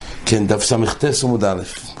כן, דף סמכתס עמוד א'.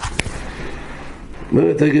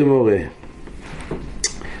 אומרת הגמורה,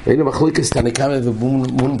 היינו מחלוקת תנא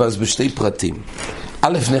ומונבז בשתי פרטים.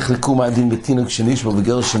 א', נחלקו מה הדין בתינוק שנשבע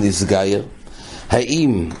בגר שנסגייר.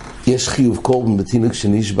 האם יש חיוב קורבן בתינוק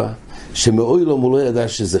שנשבע שמעולם הוא לא ידע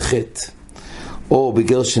שזה חטא, או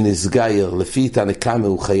בגר שנסגייר לפי תנא קמא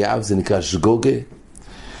הוא חייב, זה נקרא שגוגה,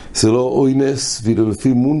 זה לא אוינס, ואילו לפי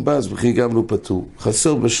מונבז בכי גם לא פטור,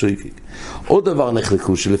 חסר בשריקיק. עוד דבר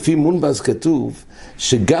נחלקו, שלפי מונבז כתוב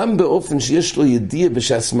שגם באופן שיש לו ידיע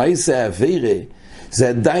בשעס מייסה העבירה, זה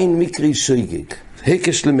עדיין מקרי שריקיק,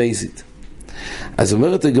 הקש למזית. אז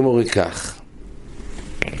אומרת הגמורה כך,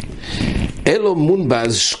 אלו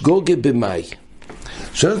מונבז שגוגה במאי.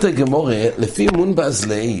 שואלת הגמורה, לפי מונבז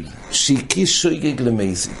לעיל, שהקיש שריקיק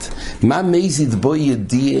למזית, מה מזית בו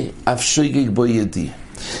ידיע, אף שריקיק בו ידיע?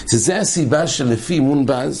 זה הסיבה שלפי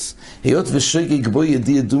מונבז, היות ושריקיק בו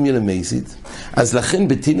ידיע דומיה למזית, אז לכן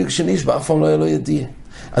בתינוק שנשבע אף פעם לא היה לו ידיע.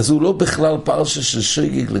 אז הוא לא בכלל פרשה של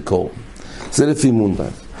שריקיק לקורבן. זה לפי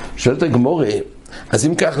מונבז. שואלת הגמורה, אז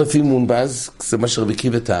אם כך לפי מונבז, זה מה שרבי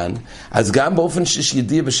עקיבא טען, אז גם באופן שיש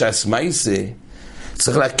ידיע בשעס מייסה,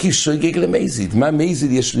 צריך להקיש שריקיק למזית. מה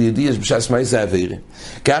מזית יש לו ידיע בשעס מייסה עבירה?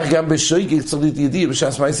 כך גם בשריקיק צריך להיות ידיע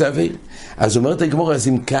בשעס מייסה עבירה. אז אומרת הגמורה, אז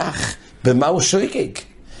אם כך, במה הוא שריקיק?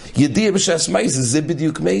 ידיע בשעס מייסה, זה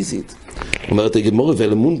בדיוק מזית. אומרת הגמורה,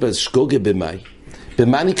 ולמונבז שגוגה במאי.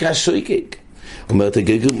 במה נקרא שריקיק? אומרת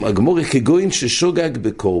הגמורה, כגוין ששוגג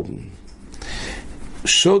בקורבן.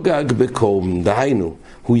 שוגג בקורבן, דהיינו,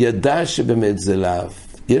 הוא ידע שבאמת זה לאו,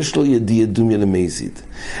 יש לו ידיע דומיה למזית,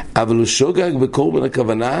 אבל הוא שוגג בקורבן,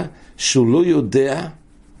 הכוונה שהוא לא יודע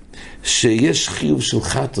שיש חיוב של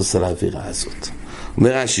חטוס על האווירה הזאת.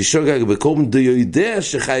 אומר רש"י, שוגג בקורבן, די יודע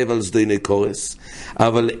שחייב על זדייני קורס,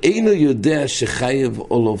 אבל אינו יודע שחייב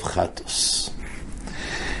עולוב חטוס.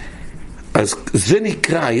 אז זה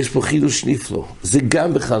נקרא, יש פה חידוש נפלא, זה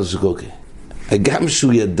גם בכלל שגוגה. גם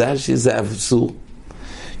שהוא ידע שזה אסור,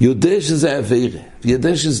 יודע שזה עבירה,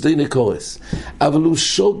 וידע שזה דיני קורס, אבל הוא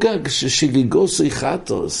שוגג ששגיגוסי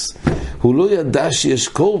חטוס, הוא לא ידע שיש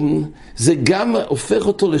קורבן, זה גם הופך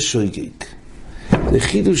אותו לשוגג. זה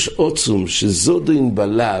חידוש עוצום שזודין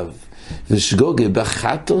בלב ושגוגה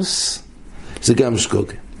בחטוס, זה גם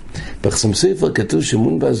שגוגה. בחסם ספר כתוב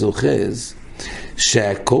שמונבז אוחז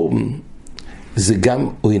שהקורבן זה גם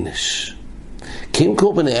עונש. כי אם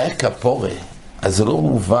קורבן היה כפורה, אז זה לא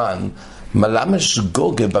מובן מה למה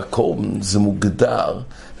שגוגה בקורבן זה מוגדר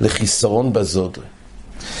לחיסרון בזודו.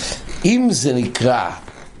 אם זה נקרא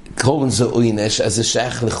קורבן זה עונש, אז זה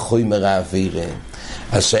שייך לחומר האווירה,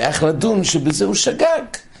 אז שייך לדון שבזה הוא שגג,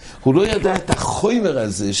 הוא לא ידע את החומר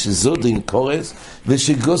הזה שזודין קורס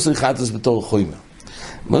ושגוסר חטוס בתור חומר.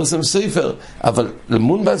 אומר שם ספר, אבל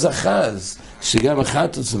למונבז אחז שגם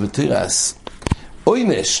החטוס בתירס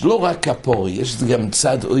עונש, לא רק כפורי, יש גם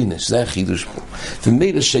צד עונש, זה החידוש פה.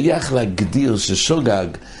 ומילא שייך להגדיר ששוגג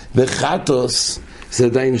בחטוס זה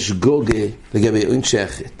עדיין שגוגה לגבי עונש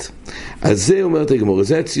החטא. אז זה אומרת הגמורה,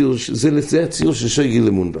 זה הציור של שוגג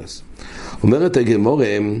למונבז. אומרת הגמורה,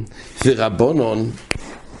 ורבונון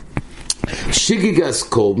שגיגס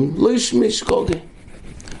קורבן לא ישמש שגוגה.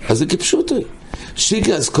 אז זה כפשוטו.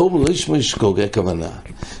 שיגס קורבן לא ישמש שגוגה, הכוונה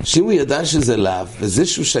שאם הוא ידע שזה לאו, וזה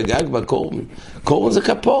שהוא שגג בקורבן, קורבן זה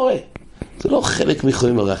כפורה, זה לא חלק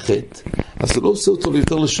מחומר החטא, אז זה לא עושה אותו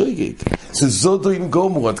יותר לשוגג. זה זודו עם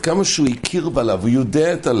גומור, עד כמה שהוא הכיר בלאו, הוא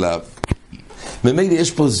יודע את הלאו. ממילא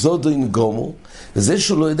יש פה זודו עם גומור, וזה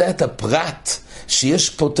שהוא לא יודע את הפרט שיש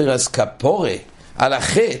פה תרס כפורה על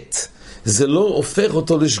החטא, זה לא הופך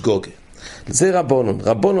אותו לשגוגה. זה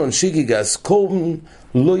רבונון שיגגס קורבן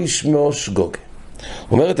לא ישמעו שגוגה.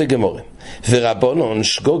 אומרת הגמורה, ורבונון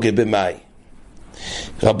שגוגה במאי.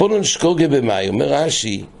 רבונון שגוגה במאי, אומר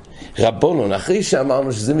רש"י, רבונון, אחרי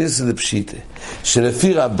שאמרנו שזה מיסד לפשיטה,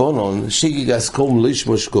 שלפי רבונון שיגגס קורבן לא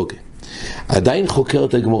ישמעו שגוגה, עדיין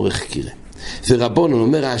חוקרת הגמורה חקירה. ורבונון,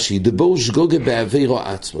 אומר רש"י, דבו שגוגה בעבירו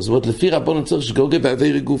עצמו. זאת אומרת, לפי רבונון צריך שגוגה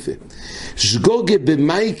בעבירי גופה. שגוגה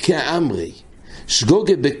במאי כאמרי,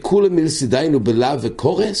 שגוגה בכולה מלסידיינו בלאו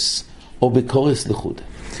וקורס, או בקורס לחודה.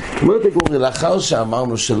 אומרת הגמורה, לאחר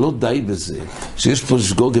שאמרנו שלא די בזה, שיש פה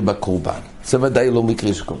שגוגה בקורבן, זה ודאי לא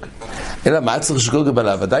מקרה שגוגה. אלא מה צריך שגוגה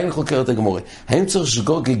בלאו? עדיין חוקרת הגמורה, האם צריך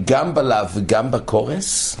שגוגה גם בלאו וגם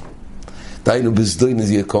בקורס? דיינו בסדוי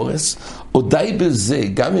נזיה קורס? או די בזה,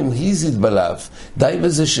 גם אם היזית בלאו, די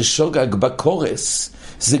בזה ששוגג בקורס,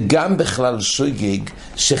 זה גם בכלל שוגג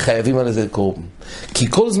שחייבים על זה קורבן. כי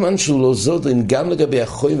כל זמן שהוא לא זודין, גם לגבי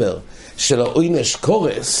החומר של העונש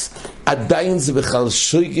קורס, עדיין זה בכלל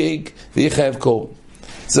שוגג ויהיה חייב קורבן.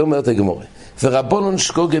 זה אומרת הגמורה. ורבונון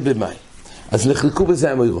שגוגה במאי. אז נחלקו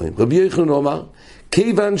בזה המוירואים. רבי יוחנן אמר,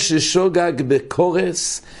 כיוון ששוגג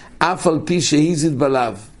בקורס, אף על פי שהזיד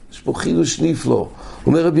בלב. יש פה חידוש נפלא.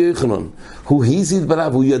 אומר רבי יוחנן, הוא הזיד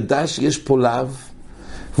בלב, הוא ידע שיש פה לב,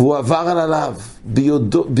 והוא עבר על הלב,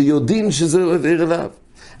 ביודעים שזה עבר אליו,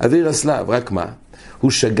 עבר הסלב, רק מה?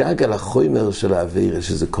 הוא שגג על החומר של העבר,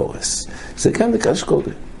 שזה קורס. זה גם נקרא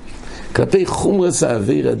שגוגה. כלפי חומרס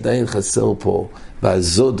העבר עדיין חסר פה,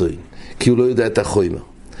 והזודרין, כי הוא לא יודע את החומר.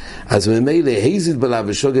 אז ממילא הזיד בלב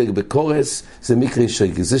ושוגג בקורס, זה מקרה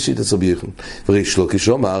שגג, זה שיטת רבי יוחנן. וריש לוקיש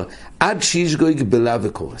אומר, עד שישגוג בלב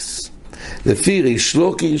וקורס. לפי ריש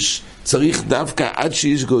לוקיש צריך דווקא עד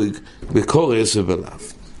שישגוג בקורס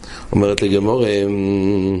ובלב. אומרת הגמרא,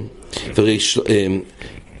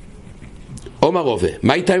 אומר רובה,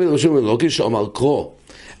 מה הייתה עם רבי לוקיש? אומר קרוא,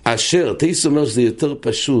 אשר תייס אומר שזה יותר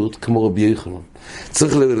פשוט כמו רבי יוחנן.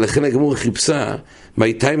 צריך לכן הגמרא חיפשה, מה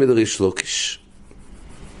הייתה עם ריש לוקיש.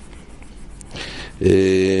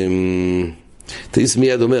 תייס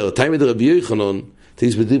מיד אומר, תיימד רבי יוחנן,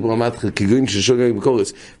 תייס בדיבור המתחיל, כגוין ששוגג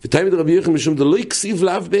בקורס, ותיימד רבי יוחנן משום דלא יקסיב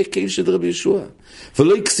לאו בהיקף של רבי ישוע,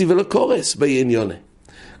 ולא יקסיב אל הקורס בעניונה.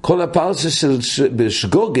 כל הפרשה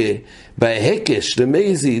בשגוגה, בהקש,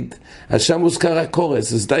 למייזיד, אז שם מוזכר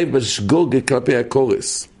הקורס, אז די בשגוגה כלפי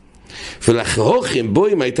הקורס. ולאחרוכם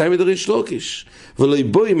בואים הייתה עם ריש לוקיש, ולא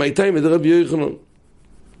בואים הייתה עם רבי יוחנן.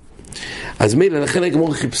 אז מילא, לכן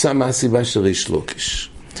הגמור חיפשה מה הסיבה של ריש לוקיש.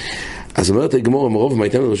 אז אומרת הגמור, מרוב מה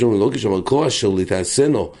הייתה עם ריש לוקיש, אמר קרוא אשר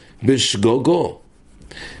לתעשנו בשגוגו,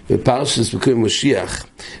 ופרשס בקום משיח,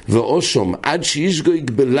 ואושום, עד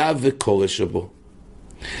שישגוג בלב וקורש שבו.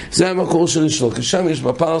 זה המקור של ריש לוקיש. שם יש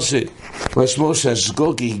בפרשה משמעו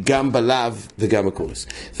שהשגוג היא גם בלב וגם בקורס.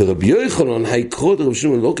 ורבי יוחנן היקרו דרבי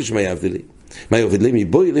שמעון לוקיש מה יעבד לי? מה יעבד לי?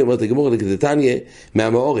 מבואי לי, אומרת הגמור לקדתניה,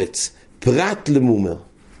 מהמאורץ, פרט למומר.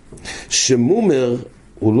 שמומר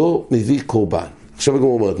הוא לא מביא קורבן. עכשיו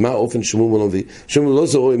הגמור אומרת, מה האופן שמומר לא מביא? שמומר לא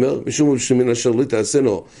זרוע אומר, משום שמן אשר לא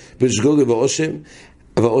תעשנו בשגוג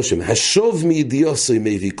ואושם. השוב מידיוסוי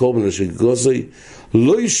מביא קורבן אשר גוזוי,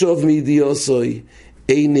 לא ישוב מידיוסוי,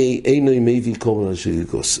 אינו מביא קורבן אשר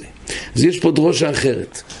גוזוי. אז יש פה דרושה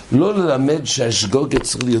אחרת. לא ללמד שהשגוגה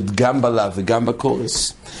צריך להיות גם בלב וגם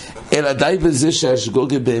בקורס, אלא די בזה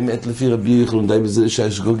שהשגוגה באמת לפי רבי יוחנן, די בזה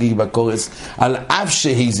שהשגוגה היא בקורס, על אף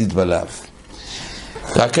שהזיד בלב.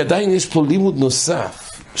 רק עדיין יש פה לימוד נוסף,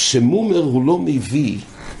 שמומר הוא לא מביא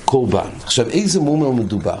קורבן. עכשיו, איזה מומר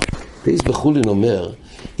מדובר? תייס בחולין אומר,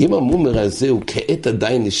 אם המומר הזה הוא כעת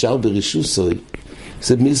עדיין נשאר ברישוסוי,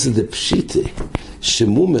 זה מיזה דה פשיטה,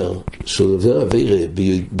 שמומר שעובר עבירה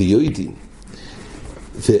ביודין,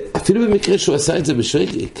 ואפילו במקרה שהוא עשה את זה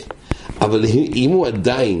בשגק, אבל אם הוא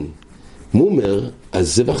עדיין מומר,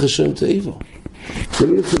 אז זה בחשום תאיבו.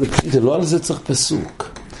 זה לא על זה צריך פסוק.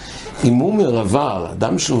 אם מומר עבר,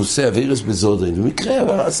 אדם שהוא עושה אבירס בזודרין, במקרה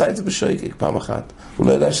אבל עשה את זה בשגק פעם אחת, הוא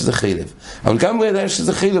לא ידע שזה חילב. אבל גם הוא ידע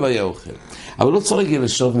שזה חילב היה אוכל. אבל לא צריך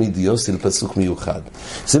לשוב מידיוסי לפסוק מיוחד.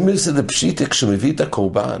 זה מיסד הפשיטה כשמביא את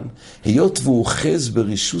הקורבן, היות והוא אוחז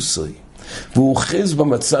ברישוסוי, והוא אוחז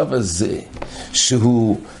במצב הזה,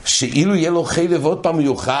 שאילו יהיה לו חילב עוד פעם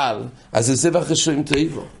יוכל, אז זה זבח רשעים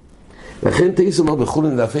תאיבו. לכן תאיס אומר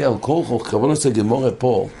בחולין דאפי על כורחו, כמובן עושה גמורה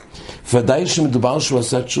פה, ודאי שמדובר שהוא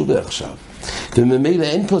עשה תשובה עכשיו. וממילא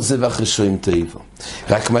אין פה זבח רשעים תאיבו.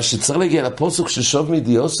 רק מה שצריך להגיע לפוסק ששוב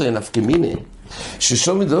מידיוסי נפקמיני,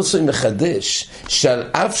 ששוב מידיוסי מחדש, שעל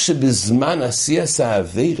אף שבזמן עשיית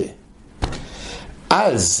העבירה,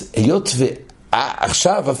 אז היות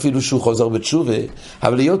עכשיו אפילו שהוא חוזר בתשובה,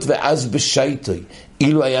 אבל היות ואז בשייטוי,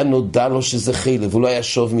 אילו היה נודע לו שזה חילב, הוא לא היה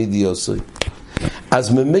שוב מידיוסי.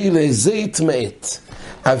 אז ממילא זה התמעט.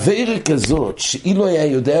 עבירה כזאת, שאילו היה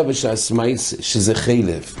יודע בשעסמייס שזה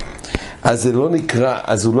חילב, אז זה לא נקרא,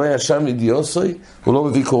 אז הוא לא היה שם מידיוסי, הוא לא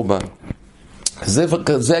מביא קורבן.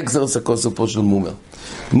 זה הגזרס הכוסר פה של מומר.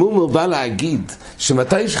 מומר בא להגיד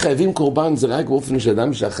שמתי שחייבים קורבן זה רק באופן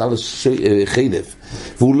שאדם שאכל חילב,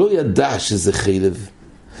 והוא לא ידע שזה חילב,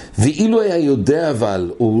 ואילו היה יודע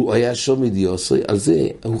אבל הוא היה שום מידיוסי, על זה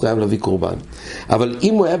הוא חייב להביא קורבן. אבל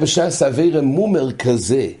אם הוא היה בשעס עבירה מומר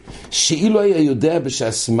כזה, שאילו היה יודע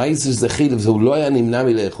בשעס מייס שזה חילב והוא לא היה נמנע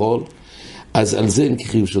מלאכול, אז על זה אין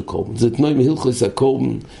כחיוב של קורבן. זה תנוי מהלכוס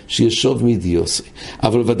הקורבן שישוב מידיוסי.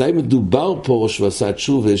 אבל ודאי מדובר פה שהוא עשה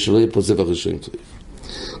תשובה שלא יהיה פה זבח רשעים טוב.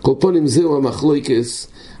 כל פעם זהו המחלוקס,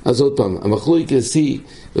 אז עוד פעם, המחלוקס היא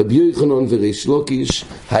רבי יוחנן וריש לוקיש,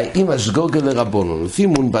 האם השגוגה לרבונון. לפי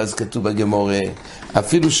מונבז כתוב בגמורה,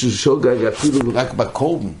 אפילו ששוגג, אפילו רק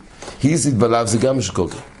בקורבן, הזיד בלב זה גם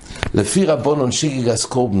שגוגה. לפי רבונון שגגס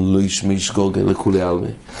קורבן לא ישמי שגוגה לכולי עלמה.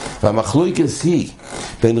 והמחלוקס היא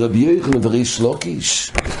בין רבי יוחנן וריש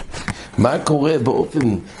לוקיש, מה קורה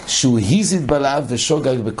באופן שהוא הזיד בלב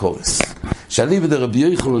ושוגג בקורס. שאליבא דרבי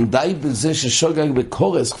יוחנן די בזה ששוגג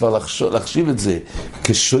בקורס, כבר להחשיב את זה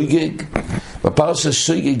כשויגג. בפרשה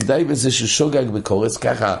שויגג די בזה ששוגג בקורס,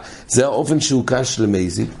 ככה זה האופן שהוא קש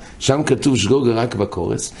למזיד, שם כתוב שגוגה רק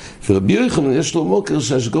בקורס, ורבי יוחנן יש לו מוקר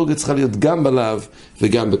שהשגוגה צריכה להיות גם בלאו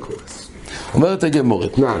וגם בקורס. אומרת הגמרא,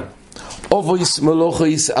 תנן, אובויס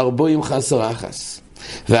מלוכויס 40 חסר אחס,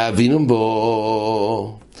 ואבינו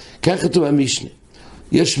בו, כך כתוב המשנה,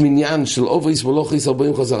 יש מניין של אובויס מלוכויס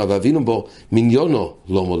 40 חסר, ואבינו בו מניונו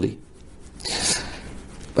לא מולי.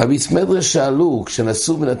 במדרש שאלו,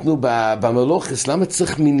 כשנסו ונתנו במלוכס, למה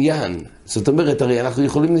צריך מניין? זאת אומרת, הרי אנחנו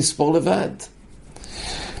יכולים לספור לבד.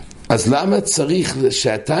 אז למה צריך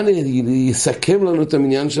שהתנא יסכם לנו את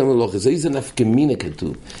המניין של המלוכס? איזה נפקמינה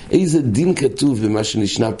כתוב? איזה דין כתוב במה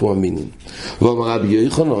שנשנה פה המינים? ואומר רבי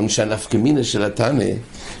יוחנן שהנפקמינה של התנא,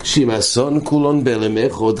 שאם אסון כולון בהלם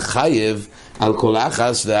אחד חייב על כל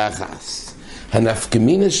אחס ואחס.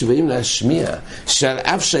 הנפקמינה שבאים להשמיע, שעל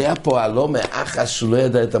אף שהיה פה הלא מאחס שהוא לא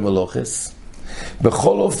ידע את המלוכס,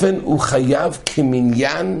 בכל אופן הוא חייב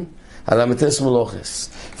כמניין על המתס מלוכס.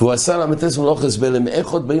 והוא עשה על המתס מלוכס בהלם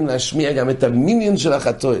אחד, באים להשמיע גם את המיניון של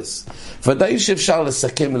החטואס. ודאי שאפשר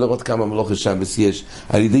לסכם ולראות כמה מלוכס שבס יש,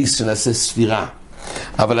 על ידי שנעשה ספירה.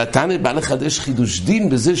 אבל התנא בא לחדש חידוש דין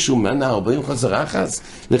בזה שהוא מנה 40 חסר אחס,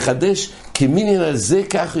 לחדש כמיניון על זה,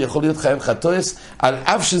 כך הוא יכול להיות חייב חטואס, על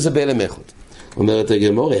אף שזה בהלם אחד. אומרת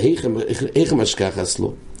הגמרא, איך משכחס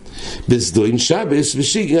לו? בסדוין שבס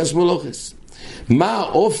ושיגרס מלוכס. מה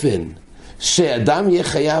האופן שאדם יהיה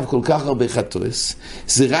חייב כל כך הרבה חטואס?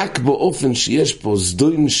 זה רק באופן שיש פה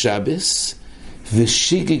סדוין שבס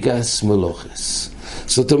ושיגרס מלוכס.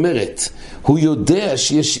 זאת אומרת, הוא יודע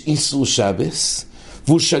שיש איסור שבס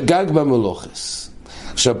והוא שגג במלוכס.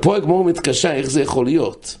 עכשיו פה הגמרא מתקשה, איך זה יכול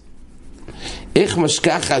להיות? איך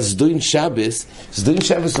משכח הסדוין שבס? סדוין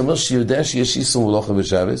שבס אומר שיודע שיש איסור מלוכה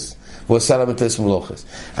בשבס, והוא עשה למתס מלוכס.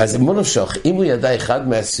 אז בוא נמשוך, אם הוא ידע אחד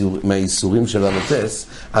מהאיסורים של המתס,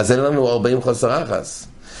 אז אין לנו 40 חסר אחס.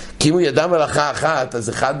 כי אם הוא ידע מלאכה אחת, אז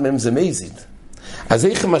אחד מהם זה מזיד. אז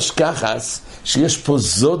איך משכחס שיש פה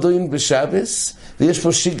זודוין בשבס, ויש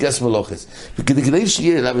פה שיגס מלוכס. וכדי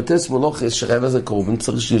שיהיה למתס מלוכס שחייב לזה קורבן,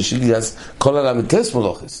 צריך שיהיה שיגס כל הלמתס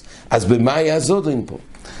מלוכס. אז במה היה זודוין פה?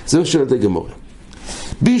 זהו שאלת הגמרא.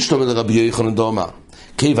 בישלום אל רבי יוחנן דאמר,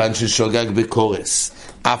 כיוון ששוגג בקורס,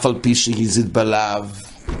 אף על פי שהזיד בלאו,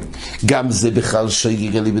 גם זה בכלל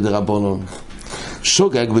שוגג אליבא דרבנן.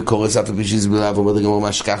 שוגג בקורס, אף על פי שהזיד בלאו, אומר הגמרא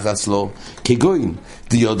משכחס לו, כגוין,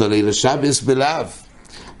 דיודו לילה שבס בלאו.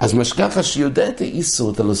 אז משכחס שיודע את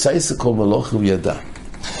האיסור, את הלוסייס כל מלוך הוא ידע.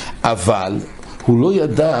 אבל הוא לא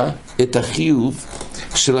ידע את החיוב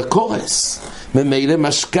של הקורס. ממילא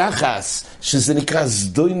משכחס, שזה נקרא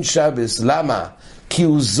זדוין שבס. למה? כי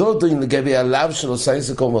הוא זודוין לגבי הלאו של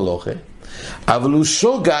עושה כל מלוכה, אבל הוא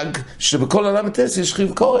שוגג שבכל עולם התס יש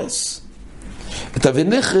חיוב קורס. את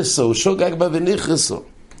הוונכרסו, הוא שוגג בוונכרסו.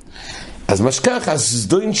 אז משכחס,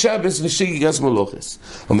 זדוין שבס ושיגרס מלוכס.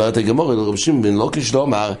 אומרת הגמרא, לרב שמעון בן לוקיש לא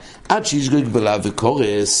אמר, עד שישגג בלאו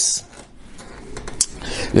וקורס.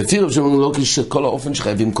 לפי רב שמעון בן לוקיש, שכל האופן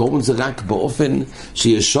שחייבים קורבן זה רק באופן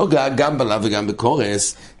שיש שוגג גם בלאו וגם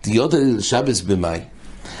בקורס, דיודו ליל שבס במאי.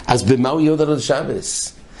 אז במה הוא יודע על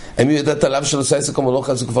שבס? אם הוא יודע את הלאו של עושה כל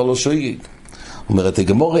מלוכה, אז הוא כבר לא שוגג. אומרת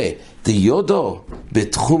הגמרא, דיודו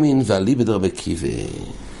בתחומין ואליבא דרבי עקיבא.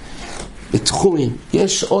 בתחומין,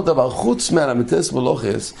 יש עוד דבר, חוץ מהלמתס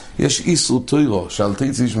מלוכס, יש איסור תוירו, שעל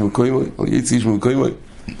תיצי איש ממקוימוי, או יצי איש ממקוימוי,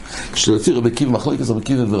 שלפי רבי עקיבא, מחלוקת רבי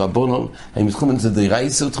עקיבא ורבנן, האם בתחומין זה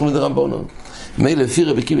דיירייסה או תחומין דרבנן? מילא לפי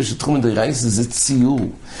רבי עקיבא שתחומין דיירייסה זה ציור,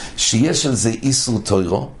 שיש על זה איסור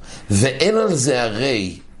תוירו, ואין על זה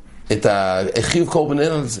הרי את החיוב קורבן,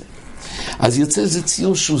 אין על זה. אז יוצא איזה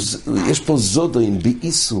ציור שיש פה זודוין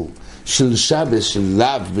באיסור של שבס, של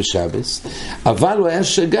לאו בשבס, אבל הוא היה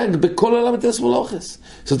שגג בכל הלמתס מלוכס.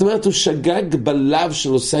 זאת אומרת, הוא שגג בלאו של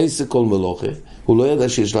עושה כל מלוכה. הוא לא ידע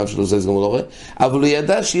שיש לאו של עושה כל מלוכה, אבל הוא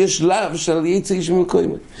ידע שיש לאו של יצא איש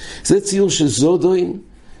ממקוימוי. זה ציור של זודוין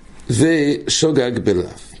ושוגג בלאו.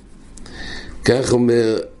 כך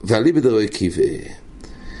אומר, ואליבא דרבי עקיבא.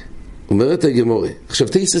 אומרת הגמרא, עכשיו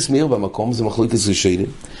תיסס מאיר במקום, זה מחלוקת ראשונים.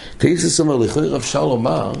 תיסס אומר, לכאורה אפשר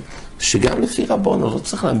לומר שגם לפי רבנן לא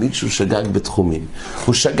צריך להעמיד שהוא שגג בתחומים.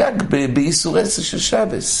 הוא שגג באיסור עשה של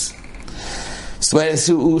שבס. זאת אומרת,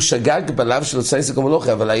 הוא שגג בלאו של עושה עשה כל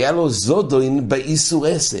מלוכה, אבל היה לו זודוין באיסור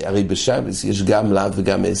עשה. הרי בשבס יש גם לאו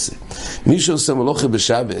וגם עשה. מי שעושה מלוכה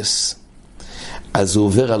בשבס, אז הוא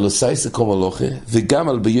עובר על עושה עשה כל מלוכה, וגם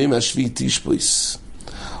על ביום השביעי תשבויס.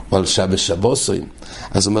 או על שבס שבוסוין.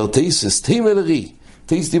 אז אומר תיסס, תימא לרי,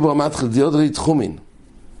 תיס דיבור מתחיל דיודו לי תחומין.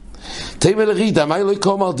 תימא לרי, דמי לא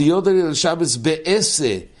יקום על דיודו לי לשבס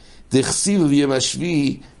בעשה, דכסיב ביום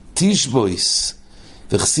השביעי תשבויס,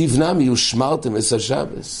 וכסיב נמי ושמרתם את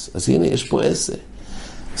השבס. אז הנה, יש פה עשה.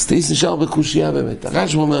 אז תיס נשאר בקושייה באמת.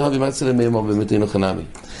 הרש"ב אומר, רבי מצא למימור באמת אינו חנמי.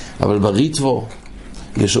 אבל בריטבו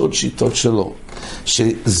יש עוד שיטות שלו,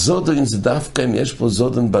 שזודן זה דווקא אם יש פה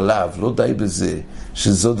זודן בלב, לא די בזה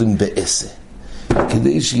שזודן בעשה.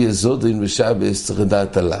 כדי שיהיה זודן בשבס צריך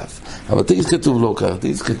לדעת עליו. אבל תיס כתוב לא כך,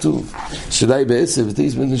 תיס כתוב שדי בעשה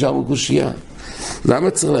ותיס נשאר בקושייה. למה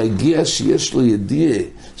צריך להגיע שיש לו ידיעה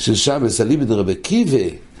של שבס אליבא דרבי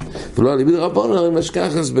עקיבא ולא אליבא דרבנן, הרי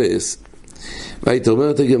משכח אז בעשה. והיית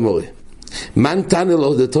אומרת הגמרא, מן תנא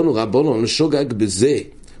לו דתנו רבנן שוגג בזה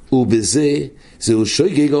ובזה, זהו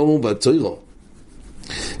שוגג אמור בתורה.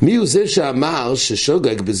 מי הוא זה שאמר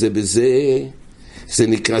ששוגג בזה בזה, זה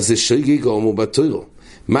נקרא זה שוגג אמור בתורה.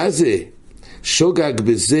 מה זה שוגג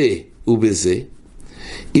בזה ובזה?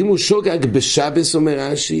 אם הוא שוגג בשבס אומר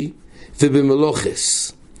רש"י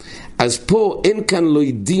ובמלוכס, אז פה אין כאן לא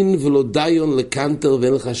דין ולא דיון לקנטר,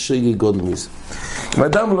 ואין לך שוגג גודל מזה. אם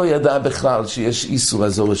אדם לא ידע בכלל שיש איסור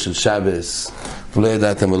הזורש של שבס ולא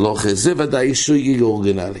ידע את המלוכס, זה ודאי שוגג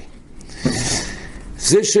אורגינלי.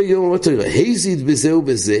 זה שיום בתורה, היזיד בזה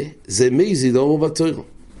ובזה, זה מייזיד אור בתורה.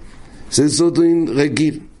 זה זודין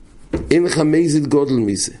רגיל. אין לך מייזיד גודל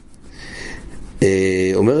מזה.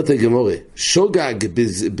 אומרת הגמרא, שוגג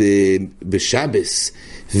בשבס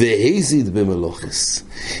והיזיד במלוכס.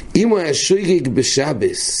 אם הוא היה שוגג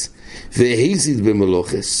בשבס והיזיד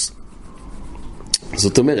במלוכס,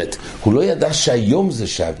 זאת אומרת, הוא לא ידע שהיום זה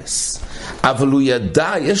שבס, אבל הוא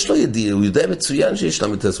ידע, יש לו ידיעה, הוא יודע מצוין שיש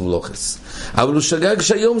להם את המלוכס, אבל הוא שגג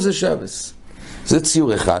שהיום זה שבס. זה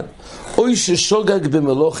ציור אחד. אוי ששוגג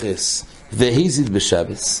במלוכס והיזיד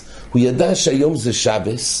בשבס, הוא ידע שהיום זה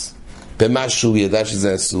שבס, במשהו הוא ידע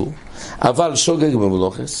שזה אסור, אבל שוגג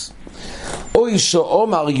במלוכס. אוי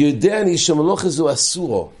שאומר יודע אני שמלוכס הוא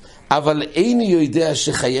אסורו, אבל איני יודע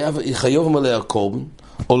שחייב מלא הקורבן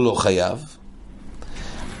או לא חייב,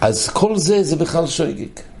 אז כל זה בכלל שוגג.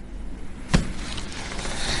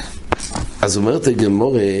 אז אומרת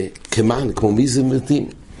הגמרא, כמן, כמו מי זה מתאים?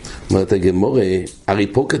 אומרת הגמרא, הרי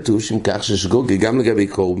פה כתוב אם כך ששגוגג גם לגבי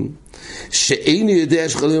קורבן, שאיני יודע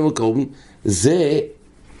שחייב מלא קורבן, זה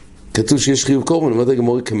כתוב שיש חיוב קורבן. אומרת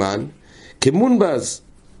הגמרא, כמן, כמונבז.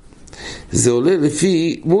 זה עולה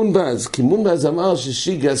לפי מונבז, כי מונבז אמר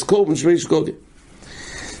ששיגז קורבן שמי שגוגג.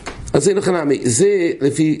 אז זה נכון, זה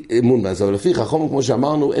לפי מונבז, אבל לפי חכום, כמו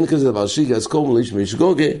שאמרנו, אין כזה דבר שיגז קורבן לאיש מי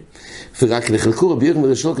שגוגג, ורק נחלקו רבי יוחנן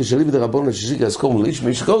בן שלוקי שאליבא דרבנן ששיגז קורבן לאיש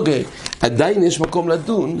מי שגוגג, עדיין יש מקום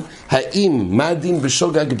לדון, האם, מה הדין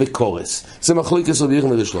בשוגג בקורס? זה מחלוקת רבי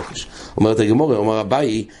יוחנן בן שלוקי. אומרת הגמרא, אומר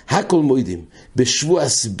רבי, הכל מוידים,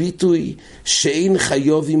 בשבועס ביטוי שאין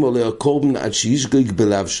חיובים עולה הקורבן עד שישגוג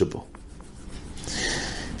בלב שבו.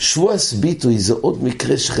 שבועס ביטוי זה עוד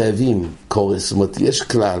מקרה שחייבים קורס, זאת אומרת, יש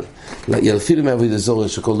כלל, ילפיל מעבוד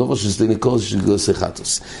הזורש, שכל דבר שזדייני קורס שגלוס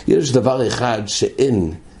החטוס. יש דבר אחד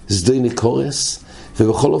שאין זדייני קורס,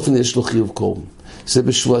 ובכל אופן יש לו חיוב קורבן. זה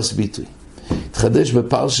בשבועס ביטוי. התחדש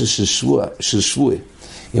בפרשה של שבוע,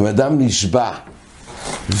 אם אדם נשבע,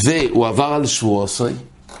 והוא עבר על שבוע עשוי,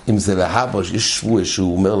 אם זה להבו, יש שבוע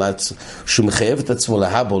שהוא אומר לעצמו, שהוא מחייב את עצמו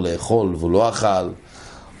להבו לאכול, והוא לא אכל,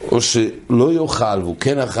 או שלא יאכל והוא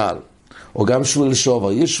כן אכל, או גם שבוע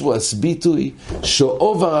לשובר, יש שבועס ביטוי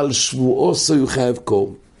שעובר על שבועו הוא חייב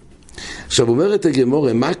קורבן. עכשיו אומרת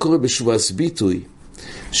הגמרא, מה קורה בשבועס ביטוי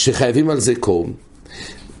שחייבים על זה קורבן?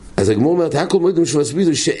 אז הגמרא אומרת, הכל מועדים בשבועס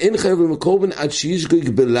ביטוי שאין חייב קורבן עד שישגוג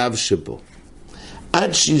בלב שבו,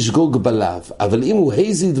 עד שישגוג בלב. אבל אם הוא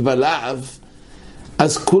היזיד בלב,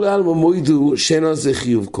 אז כולם מועדו שאין על זה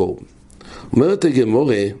חיוב קורבן. אומרת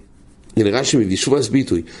הגמרא, רש"י מביא שבועס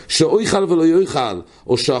ביטוי שאו יאכל ולא יאכל,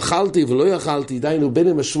 או שאכלתי ולא יאכלתי, דיינו בין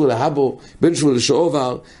המשבוע להבו בין שבוע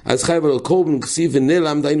לשעובר, אז חייב על קורבן כסיב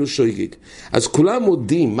ונעלם, דיינו שויגג. אז כולם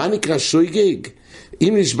מודים מה נקרא שויגג.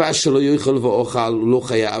 אם נשבע שלא יאכל ואוכל הוא לא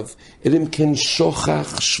חייב, אלא אם כן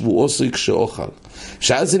שוכח שבועו סויג שאוכל,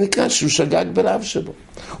 שאז זה נקרא שהוא שגג בלב שבו,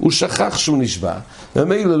 הוא שכח שהוא נשבע,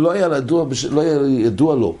 ומילא לא היה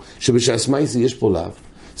ידוע לו שבשעס מייסי יש פה לב,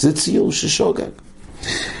 זה ציור ששוגג.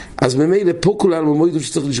 אז ממילא פה כולנו מוידים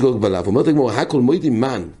שצריך לשגוג בלב. אומרת הגמרא, הכל מוידים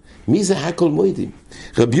מן. מי זה הכל מוידים?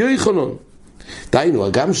 רבי יוחנן. דיינו,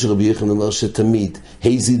 הגם שרבי יוחנן אומר שתמיד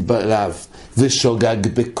היזיד בלב ושוגג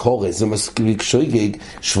בקורס, זה מספיק שוגג,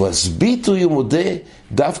 שבועס ביטוי ומודה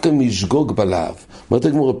דווקא משגוג בלב. אומרת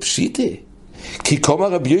הגמרא, פשיטה. כי כמה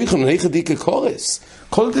רבי יוחנן היכדי כקורס.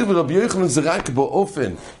 כל דבר רבי יוחנן זה רק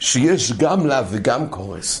באופן שיש גם לאו וגם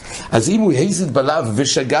קורס. אז אם הוא הזיד בלאו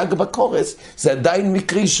ושגג בקורס, זה עדיין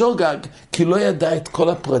מקרי שוגג, כי לא ידע את כל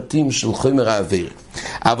הפרטים של חומר האוויר.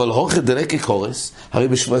 אבל הוכד דלקי קורס, הרי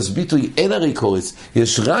בשבועס ביטוי אין הרי קורס,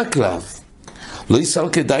 יש רק לאו. לא יסל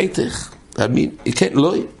כדאיתך. כן,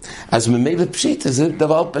 לא. אז ממילא פשיט, זה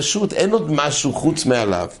דבר פשוט, אין עוד משהו חוץ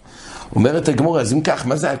מעליו. אומרת הגמרא, אז אם כך,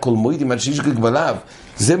 מה זה הכל מוידים עד שישגג בלאו?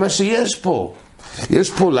 זה מה שיש פה. יש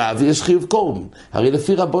פה לאו ויש חיוב קורבן. הרי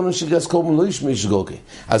לפי רבנו שגרס קורבן לא ישמש גוגה.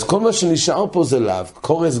 אז כל מה שנשאר פה זה לאו,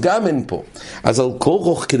 קורס גם אין פה. אז על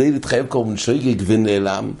כורוך כדי להתחייב קורבן שגג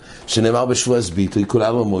ונעלם, שנאמר בשבועס ביטוי,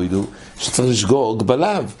 כולם המוידו, שצריך לשגוג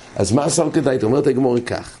בלאו. אז מה סל כדאית? אומרת הגמרא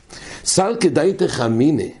כך, סל כדאיתך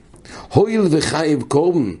אמינה, הויל וחייב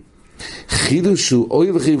קורבן, חידושו,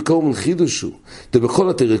 אוי וחייב קורבן חידושו, ובכל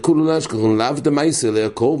התרקולו להשכחון לאו דמייסה ליה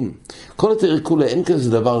קורבן. כל התרקולו אין כזה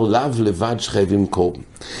דבר לאו לבד שחייבים קורבן.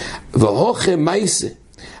 והוכה מייסה,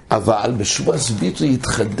 אבל בשבועס ביטוי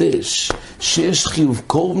יתחדש שיש חיוב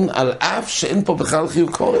קורבן על אף שאין פה בכלל חיוב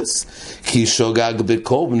קורס. כי שוגג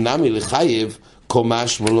בקורבן נמי לחייב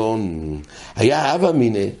קומש מלון. היה אבא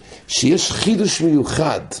מיני שיש חידוש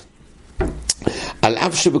מיוחד. על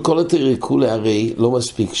אף שבכל התרקולה הרי לא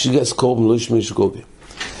מספיק, שיגס קורבן לא ישמש גוגה.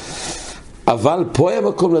 אבל פה היה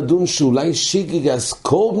מקום לדון שאולי שיגס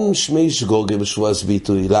קורבן שמש גוגה בשבועס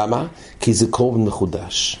ביטוי. למה? כי זה קורבן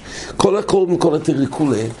מחודש. כל הקורבן, כל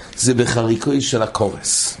התרקולה, זה בחריקוי של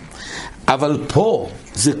הקורס. אבל פה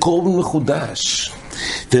זה קורבן מחודש.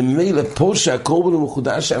 ומילא פה שהקורבן הוא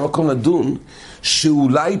מחודש, היה מקום לדון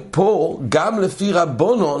שאולי פה, גם לפי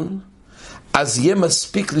רבונון, אז יהיה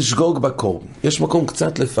מספיק לשגוג בקורבן. יש מקום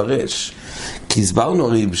קצת לפרש, כי הסברנו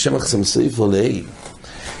הרי בשם אחסם סעיף עולי,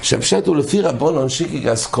 שהפשט הוא לפי רבונון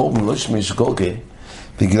שיגס קורבן לא ישמש גוגה,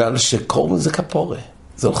 בגלל שקורבן זה כפורה.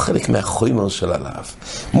 זה לא חלק מהחומר של הלאו.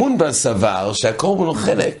 מונבא סבר שהקורבן הוא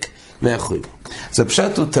חלק מהחומר. אז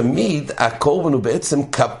הפשט הוא תמיד, הקורבן הוא בעצם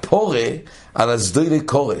כפורה על הסדוילי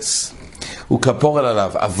קורס. הוא כפור על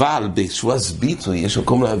עליו, אבל בשבועס ביטוי יש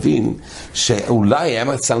מקום להבין שאולי היה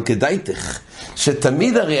מצל כדאיתך,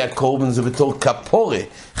 שתמיד הרי הקורבן זה בתור כפורה,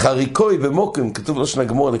 חריקוי במוקם, כתוב לא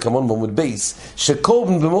שנגמור לכמון בעמוד בייס,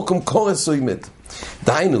 שקורבן במוקם קורס הוא ימד.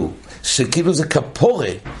 דהיינו, שכאילו זה כפורה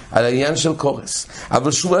על העניין של קורס,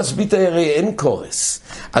 אבל שבועס ביטוי הרי אין קורס.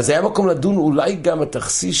 אז היה מקום לדון אולי גם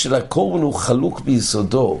התכסיס של הקורבן הוא חלוק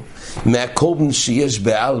ביסודו, מהקורבן שיש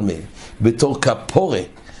בעלמה, בתור כפורה,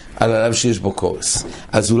 על עליו שיש בו קורס.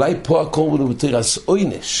 אז אולי פה הקורבן הוא בתרס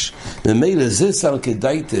אוינש. ממילא זה סל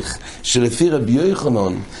כדאיתך, שלפי רבי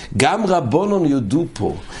יוחנן, גם רבונון יודו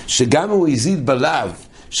פה, שגם הוא הזיד בלאו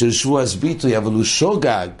של שבועס ביטוי, אבל הוא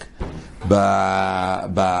שוגג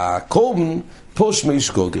בקורבן, פה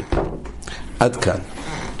שמש גוגה. עד כאן.